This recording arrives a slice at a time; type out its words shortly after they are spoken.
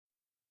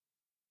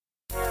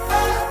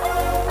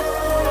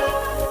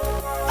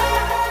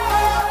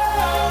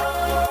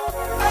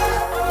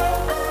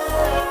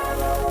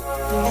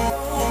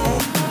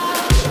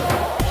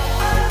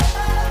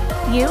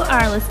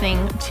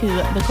listening to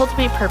the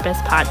Cultivate Purpose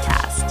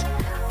podcast.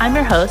 I'm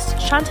your host,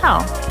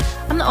 Chantel.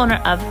 I'm the owner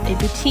of a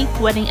boutique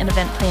wedding and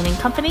event planning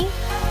company,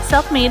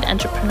 self-made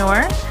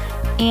entrepreneur,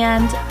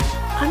 and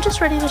I'm just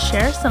ready to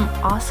share some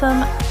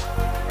awesome,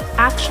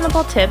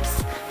 actionable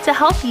tips to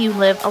help you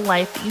live a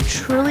life that you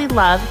truly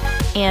love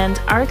and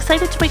are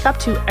excited to wake up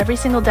to every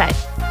single day.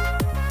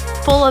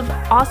 Full of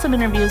awesome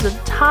interviews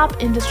with top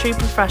industry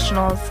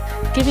professionals,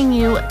 giving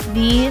you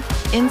the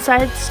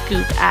inside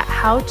scoop at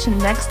how to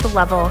next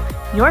level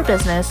your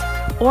business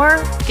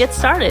or get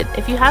started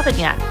if you haven't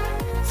yet.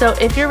 So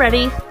if you're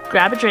ready,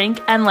 grab a drink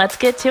and let's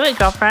get to it,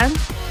 girlfriend.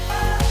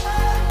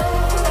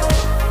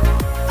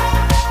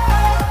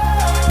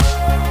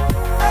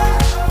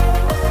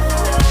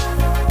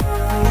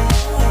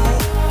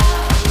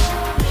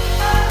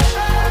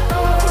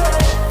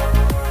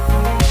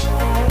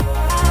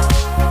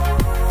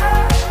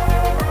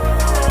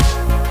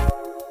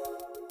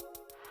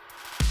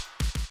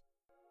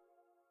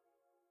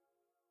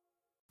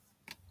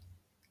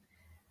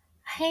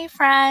 Hey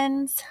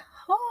friends.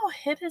 Oh,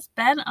 it has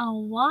been a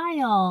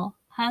while,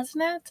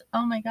 hasn't it?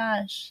 Oh my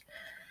gosh.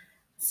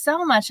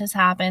 So much has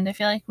happened. I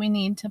feel like we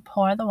need to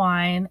pour the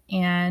wine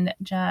and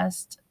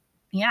just,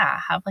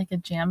 have like a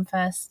jam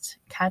fest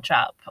catch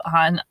up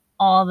on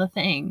all the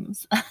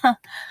things.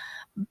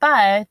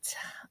 But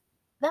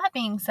that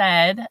being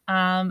said,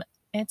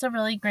 it's a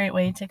really great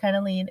way to kind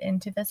of lead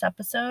into this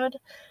episode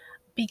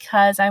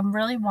because I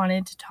really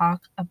wanted to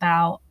talk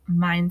about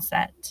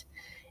mindset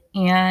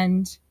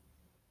and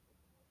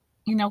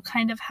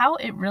kind of how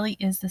it really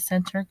is the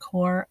center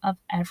core of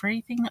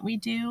everything that we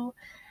do,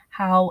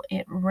 how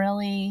it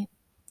really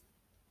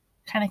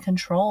kind of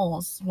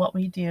controls what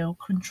we do,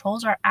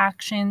 controls our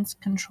actions,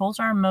 controls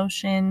our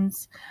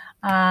emotions,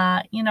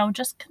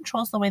 just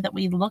controls the way that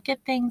we look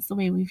at things, the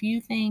way we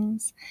view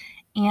things.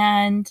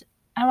 And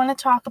I want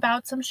to talk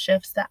about some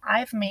shifts that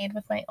I've made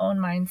with my own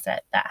mindset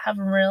that have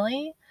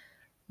really,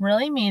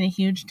 really made a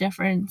huge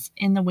difference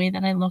in the way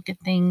that I look at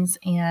things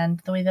and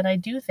the way that I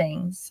do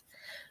things.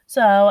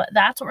 So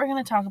that's what we're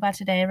going to talk about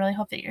today. I really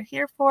hope that you're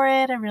here for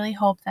it. I really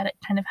hope that it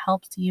kind of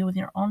helps you with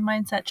your own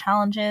mindset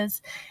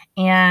challenges.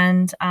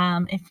 And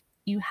if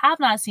you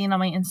have not seen on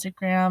my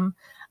Instagram,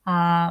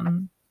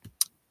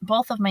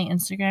 both of my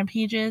Instagram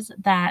pages,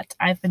 that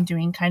I've been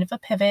doing kind of a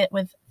pivot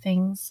with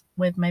things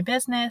with my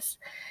business.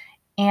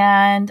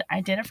 And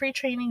I did a free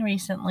training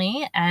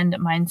recently, and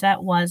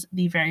mindset was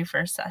the very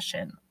first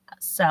session.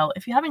 So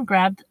if you haven't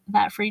grabbed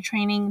that free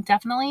training,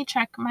 definitely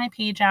check my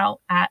page out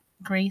at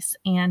Grace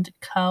and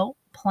Co.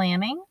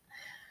 Planning,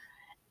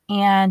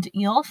 and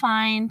you'll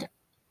find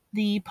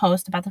the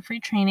post about the free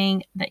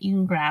training that you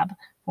can grab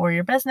for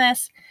your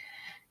business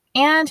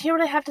and hear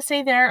what I have to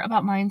say there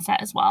about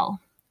mindset as well.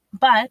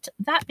 But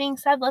that being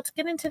said, let's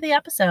get into the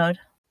episode.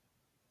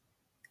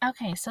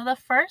 Okay, so the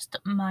first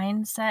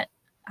mindset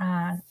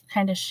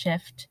kind of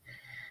shift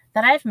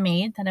that I've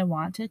made that I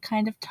want to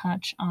kind of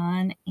touch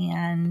on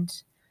and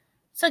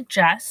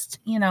suggest,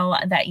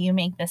 that you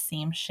make the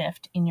same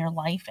shift in your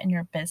life and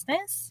your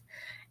business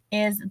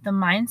is the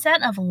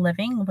mindset of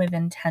living with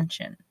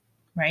intention,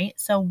 right?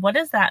 So what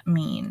does that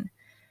mean?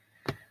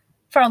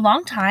 For a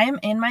long time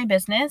in my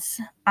business,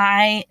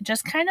 I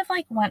just kind of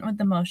went with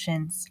the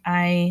motions.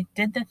 I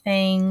did the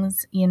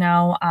things,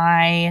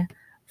 I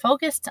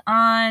focused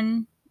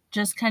on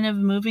just kind of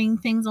moving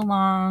things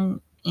along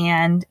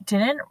and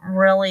didn't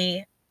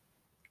really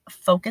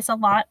focus a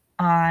lot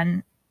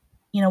on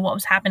what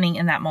was happening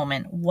in that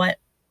moment, what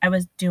I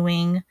was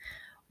doing,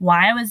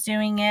 why I was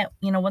doing it,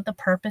 what the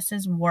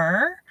purposes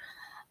were.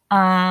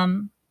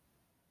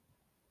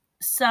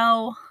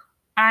 So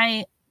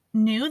I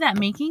knew that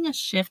making a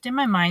shift in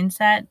my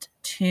mindset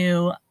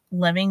to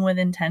living with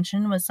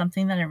intention was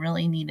something that I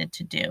really needed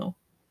to do.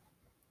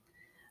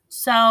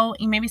 So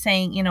you may be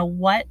saying,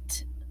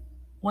 what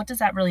does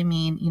that really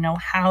mean?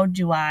 How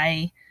do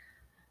I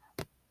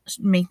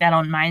make that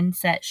own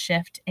mindset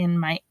shift in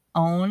my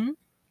own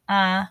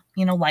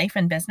life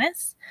and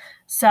business?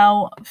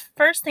 So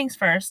first things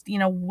first,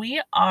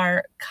 we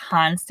are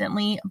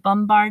constantly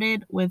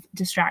bombarded with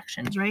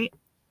distractions, right?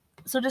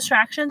 So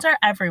distractions are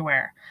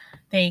everywhere.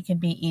 They can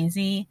be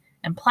easy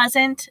and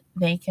pleasant.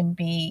 They can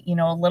be,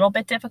 a little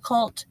bit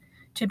difficult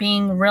to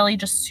being really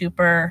just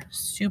super,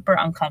 super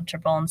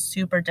uncomfortable and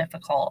super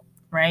difficult,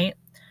 right?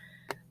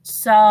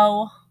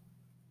 So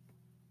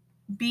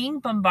being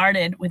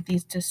bombarded with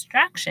these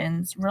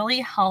distractions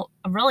really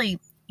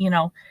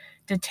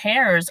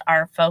deters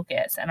our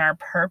focus and our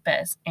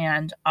purpose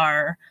and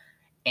our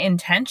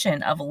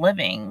intention of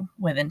living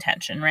with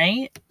intention,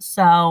 right?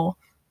 So,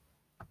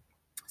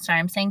 sorry,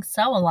 I'm saying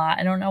so a lot.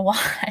 I don't know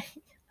why.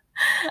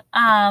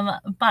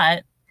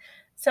 But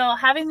so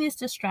having these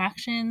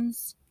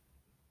distractions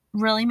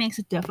really makes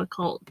it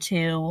difficult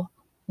to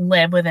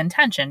live with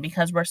intention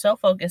because we're so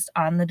focused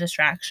on the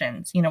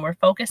distractions. We're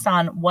focused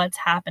on what's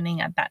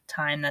happening at that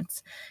time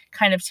that's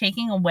kind of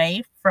taking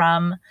away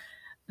from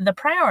the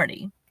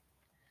priority.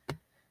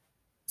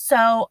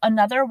 So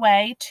a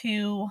way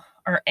to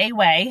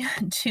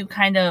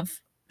kind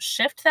of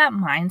shift that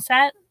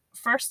mindset,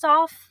 first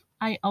off,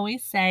 I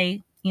always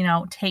say,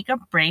 take a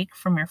break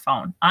from your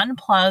phone,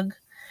 unplug,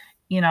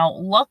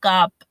 look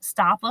up,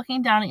 stop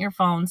looking down at your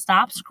phone,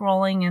 stop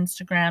scrolling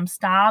Instagram,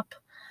 stop,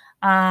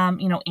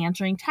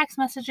 answering text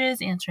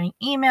messages, answering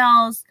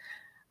emails.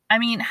 I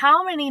mean,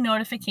 how many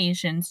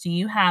notifications do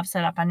you have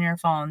set up on your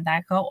phone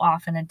that go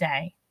off in a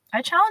day?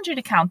 I challenge you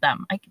to count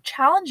them. I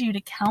challenge you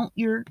to count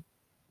your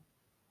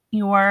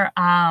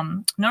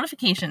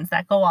notifications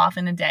that go off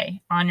in a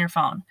day on your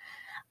phone.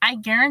 I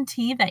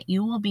guarantee that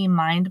you will be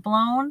mind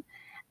blown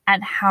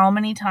at how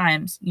many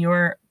times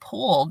you're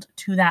pulled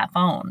to that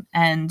phone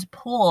and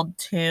pulled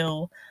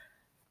to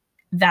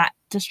that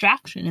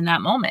distraction in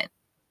that moment,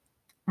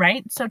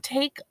 right? So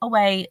take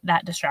away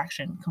that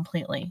distraction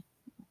completely.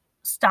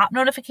 Stop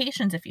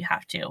notifications if you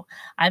have to.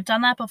 I've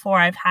done that before.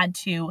 I've had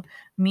to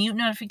mute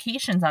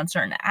notifications on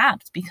certain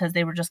apps because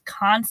they were just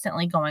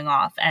constantly going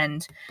off.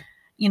 And,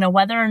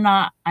 whether or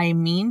not I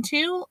mean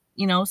to,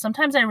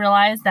 sometimes I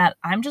realize that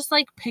I'm just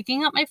like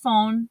picking up my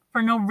phone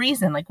for no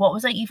reason. Like, what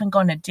was I even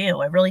going to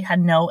do? I really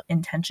had no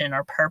intention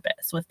or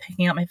purpose with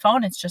picking up my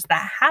phone. It's just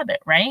that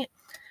habit, right?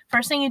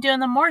 First thing you do in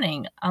the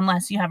morning,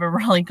 unless you have a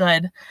really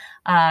good,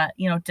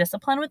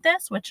 discipline with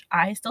this, which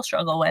I still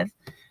struggle with,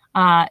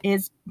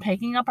 is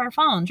picking up our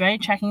phones, right?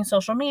 Checking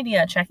social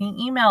media, checking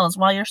emails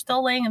while you're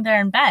still laying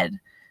there in bed.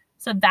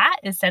 So that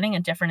is setting a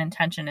different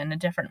intention and a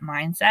different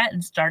mindset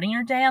and starting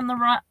your day on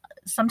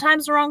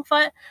sometimes the wrong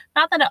foot.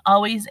 Not that it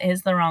always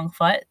is the wrong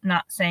foot.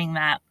 Not saying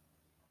that,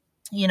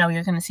 you're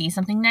going to see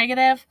something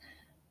negative,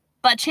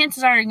 but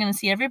chances are you're going to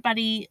see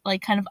everybody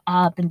like kind of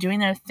up and doing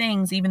their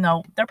things, even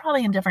though they're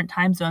probably in different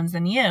time zones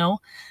than you.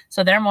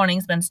 So their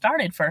morning's been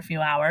started for a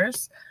few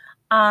hours.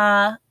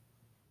 You're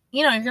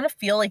going to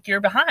feel like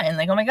you're behind.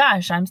 Like, oh my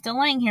gosh, I'm still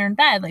laying here in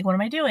bed. Like, what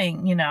am I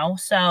doing?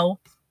 So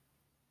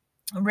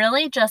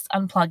really just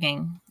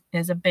unplugging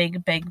is a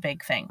big, big,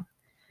 big thing.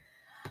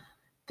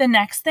 The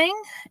next thing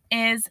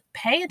is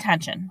pay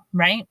attention,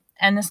 right?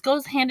 And this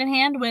goes hand in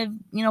hand with,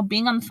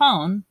 being on the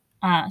phone.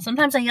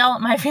 Sometimes I yell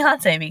at my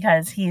fiance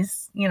because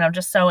he's,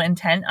 just so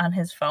intent on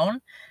his phone.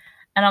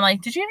 And I'm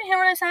like, did you even hear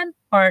what I said?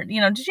 Or,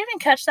 did you even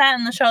catch that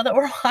in the show that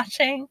we're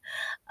watching?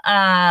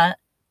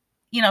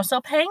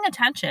 So paying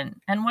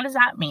attention. And what does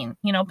that mean?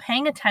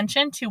 Paying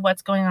attention to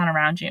what's going on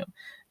around you,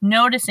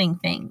 noticing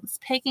things,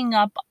 picking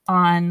up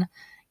on,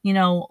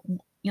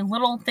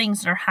 little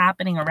things that are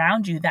happening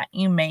around you that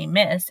you may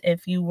miss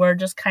if you were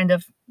just kind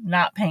of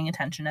not paying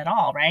attention at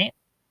all, right?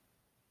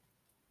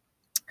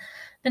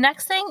 The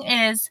next thing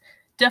is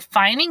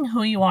defining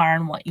who you are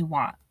and what you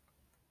want.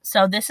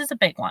 So this is a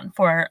big one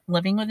for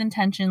living with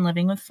intention,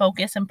 living with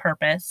focus and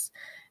purpose.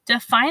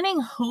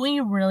 Defining who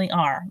you really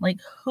are. Like,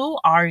 who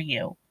are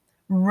you?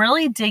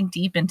 Really dig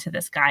deep into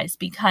this, guys,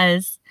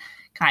 because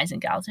guys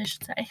and gals, I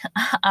should say,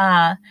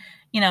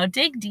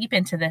 dig deep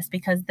into this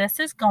because this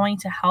is going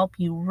to help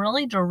you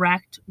really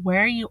direct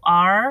where you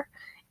are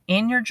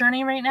in your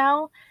journey right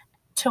now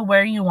to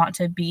where you want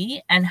to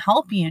be and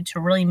help you to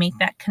really make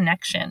that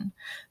connection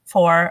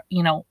for,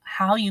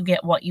 how you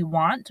get what you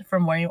want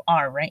from where you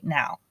are right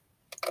now.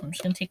 I'm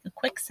just going to take a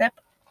quick sip.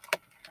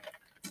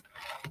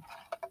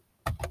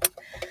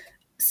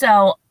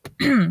 So,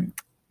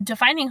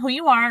 defining who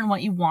you are and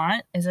what you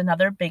want is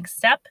another big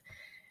step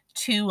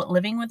to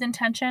living with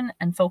intention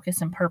and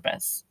focus and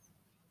purpose.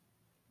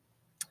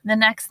 The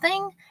next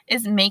thing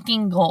is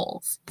making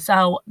goals.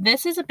 So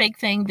this is a big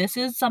thing. This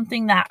is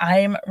something that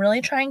I'm really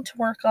trying to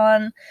work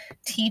on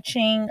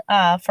teaching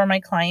for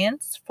my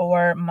clients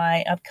for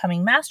my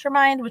upcoming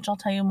mastermind, which I'll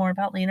tell you more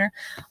about later.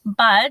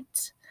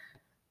 But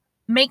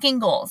making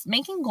goals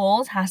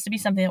has to be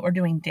something that we're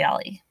doing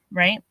daily,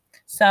 right?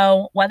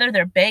 So whether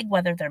they're big,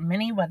 whether they're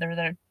mini, whether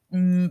they're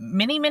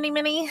mini,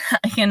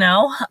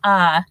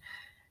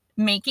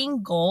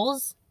 making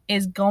goals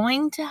is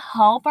going to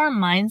help our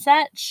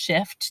mindset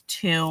shift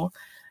to,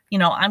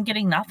 I'm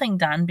getting nothing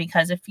done,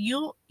 because if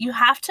you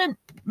have to,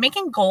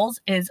 making goals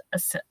is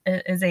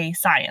a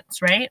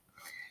science, right?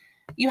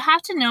 You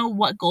have to know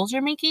what goals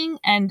you're making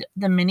and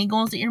the mini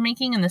goals that you're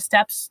making and the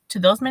steps to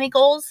those mini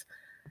goals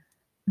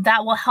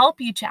that will help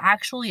you to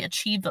actually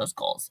achieve those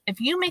goals. If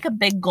you make a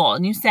big goal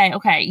and you say,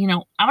 okay,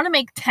 I want to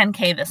make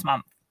 10K this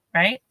month,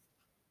 right?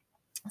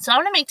 So I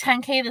want to make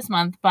 10K this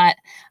month, but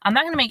I'm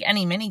not going to make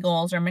any mini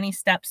goals or mini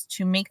steps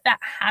to make that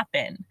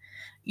happen.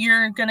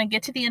 You're going to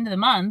get to the end of the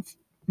month,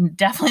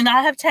 definitely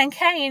not have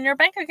 10K in your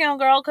bank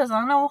account, girl, because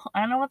I know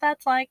what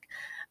that's like.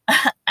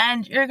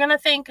 And you're going to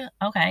think,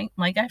 okay,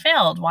 like, I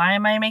failed. Why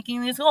am I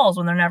making these goals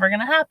when they're never going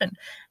to happen?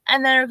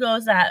 And there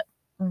goes that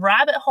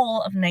rabbit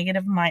hole of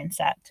negative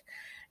mindset.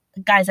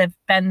 Guys, I've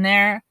been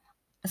there.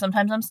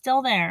 Sometimes I'm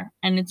still there,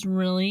 and it's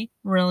really,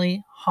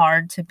 really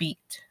hard to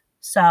beat.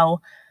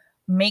 So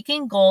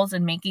making goals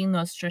and making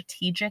those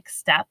strategic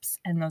steps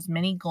and those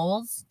mini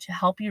goals to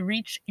help you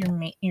reach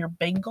your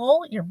big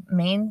goal, your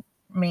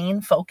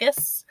main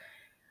focus,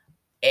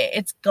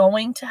 it's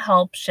going to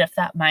help shift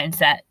that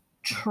mindset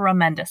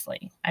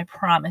tremendously. I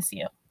promise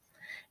you.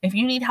 If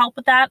you need help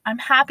with that, I'm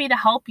happy to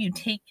help you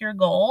take your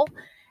goal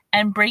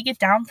and break it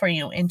down for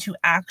you into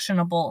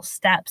actionable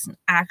steps and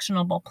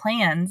actionable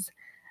plans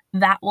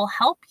that will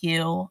help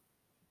you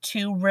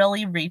to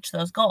really reach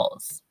those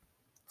goals.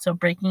 So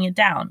breaking it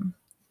down.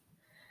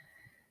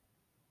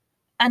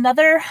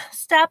 Another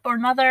step or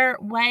another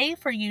way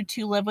for you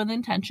to live with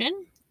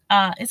intention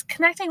is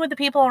connecting with the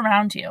people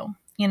around you.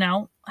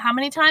 How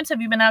many times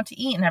have you been out to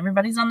eat and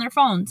everybody's on their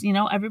phones?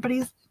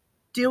 Everybody's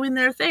doing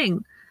their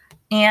thing.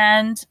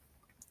 And,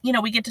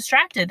 we get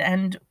distracted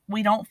and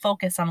we don't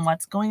focus on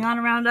what's going on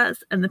around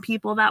us and the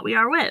people that we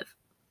are with,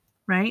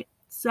 right?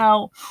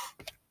 So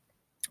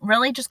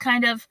really just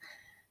kind of,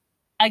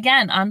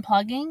 again,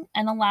 unplugging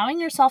and allowing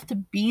yourself to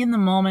be in the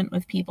moment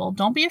with people.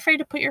 Don't be afraid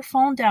to put your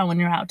phone down when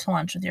you're out to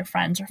lunch with your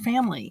friends or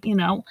family,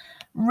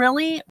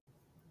 really,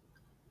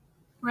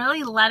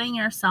 really letting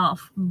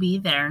yourself be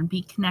there and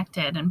be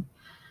connected and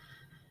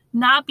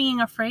not being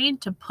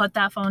afraid to put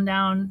that phone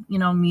down,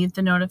 mute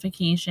the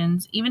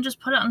notifications, even just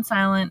put it on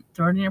silent,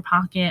 throw it in your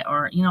pocket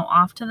or,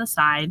 off to the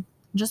side.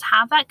 Just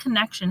have that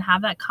connection,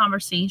 have that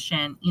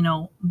conversation,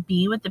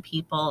 be with the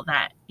people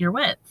that you're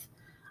with.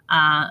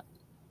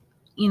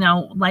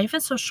 Life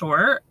is so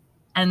short,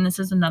 and this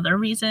is another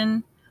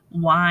reason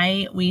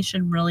why we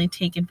should really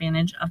take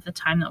advantage of the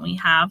time that we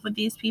have with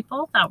these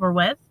people that we're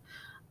with,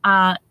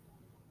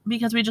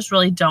 because we just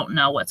really don't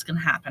know what's going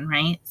to happen,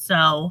 right?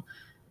 So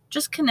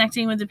just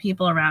connecting with the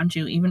people around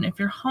you, even if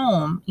you're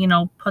home,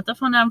 put the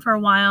phone down for a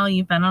while.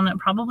 You've been on it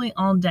probably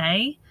all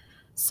day,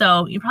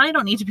 so you probably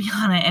don't need to be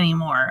on it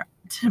anymore,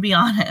 to be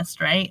honest,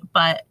 right?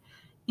 But,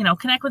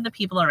 connect with the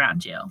people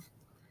around you.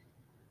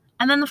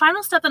 And then the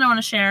final step that I want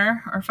to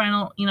share, or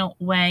final,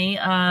 way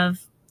of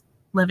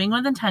living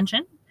with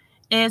intention,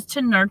 is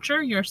to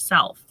nurture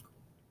yourself.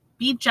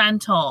 Be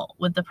gentle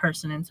with the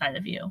person inside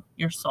of you,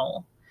 your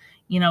soul.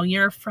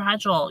 You're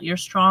fragile, you're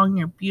strong,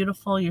 you're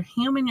beautiful, you're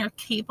human, you're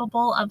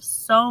capable of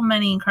so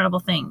many incredible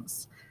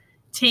things.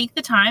 Take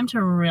the time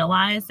to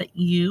realize that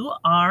you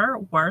are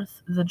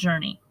worth the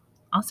journey.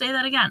 I'll say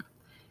that again.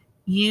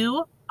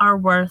 You are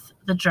worth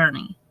the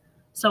journey.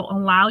 So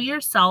allow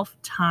yourself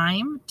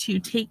time to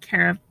take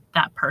care of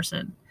that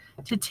person,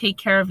 to take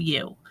care of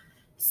you.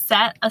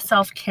 Set a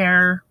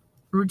self-care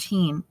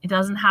routine. It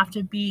doesn't have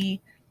to be,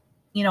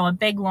 a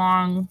big,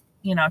 long,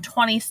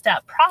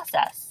 20-step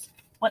process.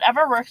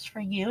 Whatever works for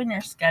you and your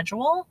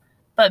schedule,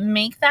 but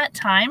make that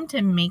time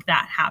to make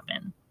that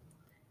happen.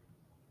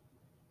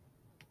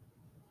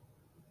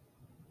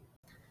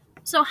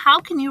 So how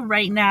can you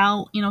right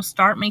now,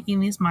 start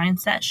making these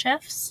mindset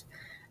shifts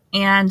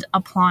and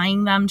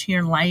applying them to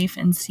your life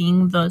and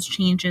seeing those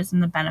changes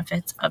and the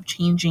benefits of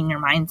changing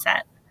your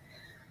mindset?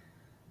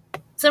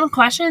 Some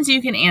questions you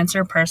can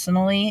answer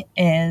personally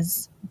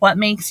is, what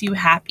makes you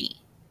happy?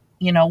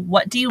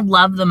 What do you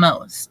love the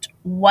most?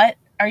 What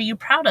are you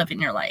proud of in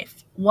your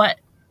life? What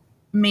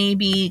may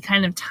be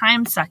kind of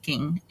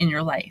time-sucking in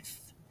your life?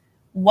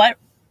 What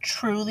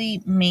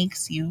truly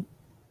makes you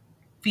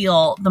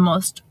feel the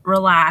most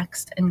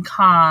relaxed and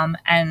calm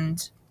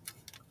and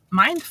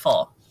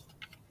mindful?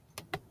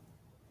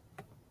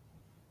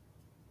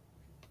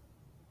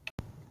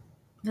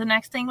 The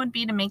next thing would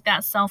be to make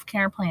that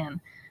self-care plan.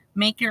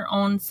 Make your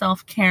own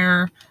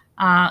self-care,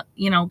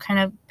 kind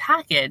of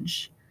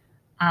package.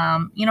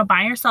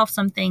 Buy yourself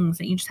some things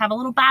that you just have a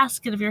little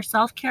basket of your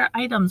self-care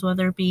items,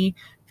 whether it be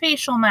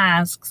facial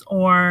masks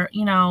or,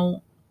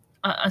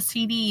 a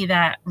CD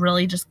that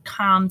really just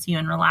calms you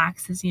and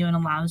relaxes you and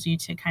allows you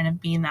to kind of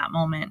be in that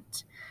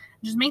moment.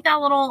 Just make that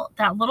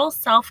little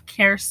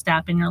self-care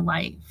step in your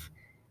life,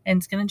 and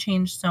it's going to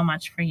change so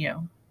much for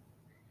you.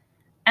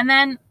 And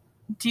then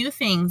do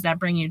things that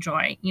bring you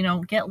joy.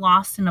 Get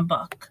lost in a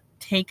book,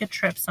 take a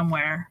trip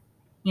somewhere.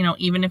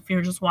 Even if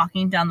you're just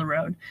walking down the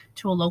road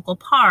to a local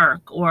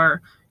park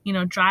or,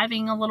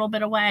 driving a little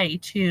bit away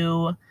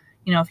to,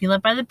 if you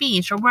live by the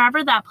beach or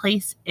wherever that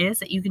place is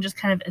that you can just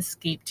kind of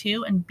escape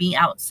to and be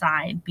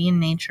outside, be in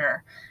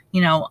nature,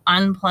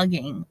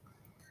 unplugging.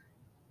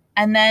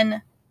 And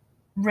then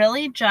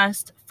really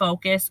just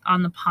focus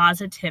on the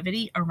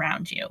positivity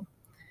around you.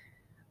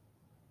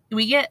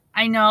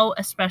 I know,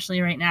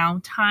 especially right now,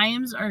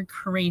 times are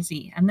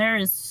crazy and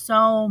there's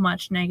so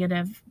much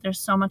negative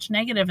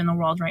in the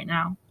world right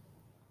now.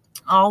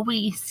 All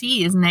we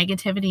see is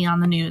negativity on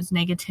the news,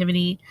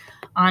 negativity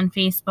on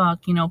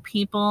Facebook,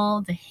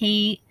 people, the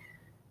hate.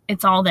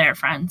 It's all there,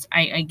 friends.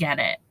 I get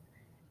it.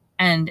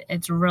 And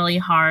it's really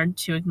hard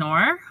to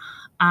ignore.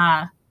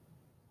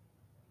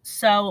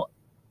 So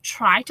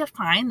try to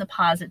find the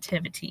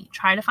positivity.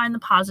 Try to find the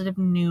positive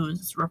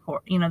news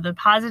report, the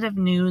positive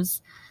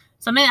news,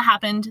 something that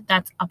happened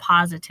that's a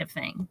positive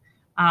thing.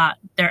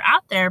 They're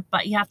out there,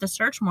 but you have to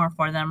search more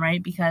for them,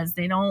 right? Because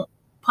they don't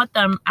put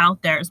them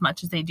out there as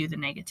much as they do the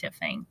negative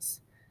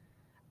things.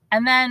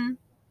 And then,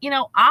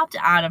 opt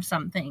out of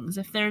some things.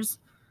 If there's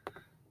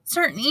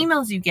certain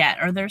emails you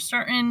get or there's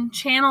certain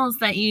channels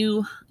that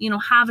you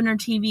have in your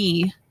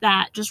TV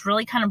that just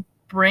really kind of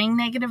bring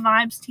negative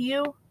vibes to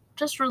you,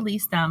 just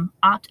release them,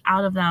 opt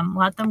out of them,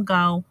 let them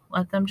go,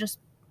 let them just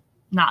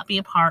not be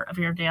a part of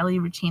your daily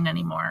routine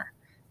anymore.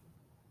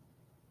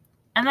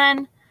 And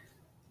then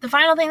the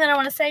final thing that I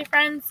want to say,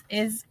 friends,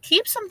 is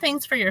keep some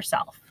things for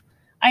yourself.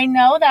 I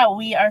know that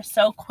we are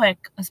so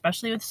quick,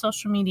 especially with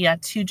social media,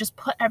 to just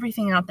put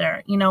everything out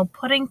there,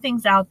 putting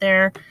things out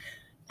there,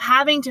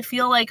 having to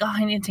feel like, oh,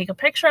 I need to take a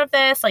picture of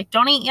this. Like,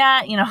 don't eat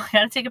yet. I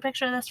got to take a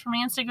picture of this for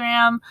my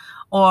Instagram,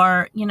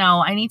 or,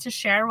 I need to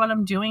share what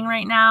I'm doing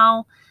right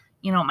now.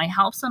 It might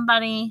help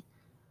somebody.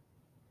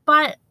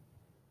 But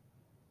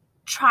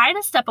try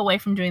to step away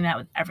from doing that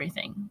with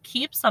everything.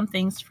 Keep some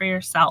things for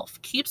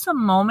yourself. Keep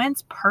some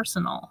moments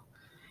personal.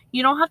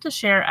 You don't have to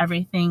share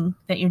everything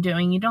that you're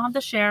doing. You don't have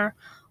to share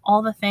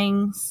all the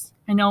things.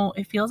 I know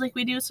it feels like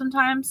we do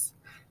sometimes,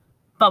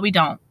 but we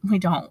don't. We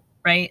don't,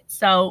 right?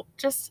 So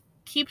just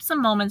keep some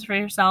moments for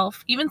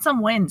yourself, even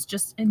some wins.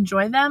 Just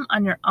enjoy them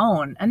on your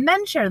own and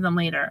then share them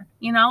later.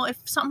 If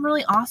something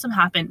really awesome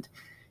happened,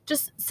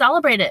 just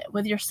celebrate it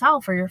with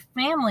yourself or your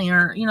family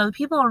or, the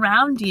people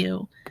around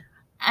you,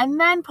 and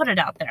then put it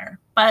out there.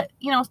 But,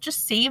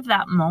 just save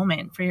that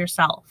moment for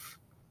yourself.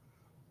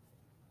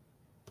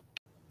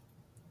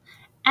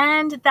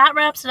 And that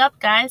wraps it up,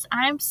 guys.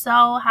 I'm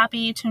so happy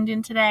you tuned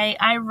in today.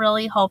 I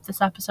really hope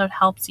this episode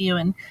helps you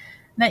and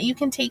that you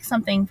can take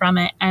something from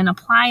it and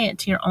apply it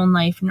to your own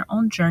life and your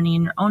own journey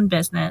and your own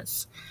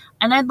business.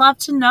 And I'd love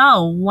to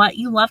know what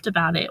you loved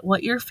about it,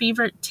 what your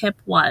favorite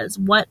tip was.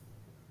 What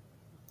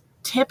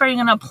tip are you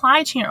going to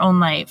apply to your own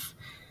life?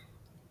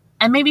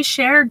 And maybe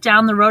share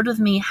down the road with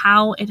me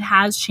how it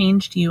has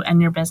changed you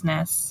and your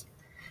business.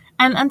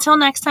 And until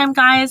next time,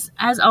 guys,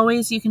 as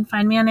always, you can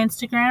find me on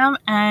Instagram,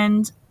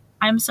 and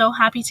I'm so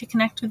happy to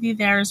connect with you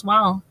there as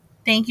well.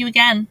 Thank you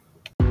again.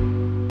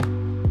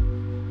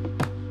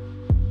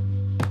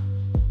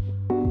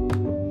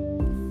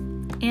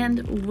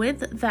 And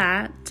with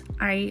that,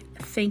 I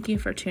thank you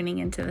for tuning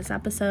into this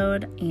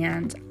episode,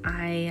 and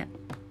I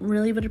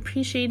really would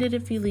appreciate it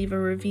if you leave a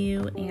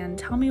review and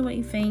tell me what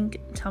you think.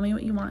 Tell me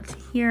what you want to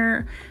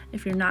hear.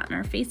 If you're not in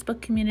our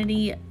Facebook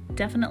community,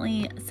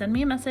 definitely send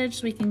me a message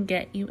so we can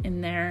get you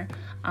in there,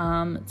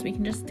 so we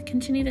can just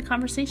continue the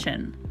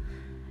conversation.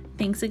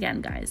 Thanks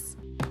again, guys.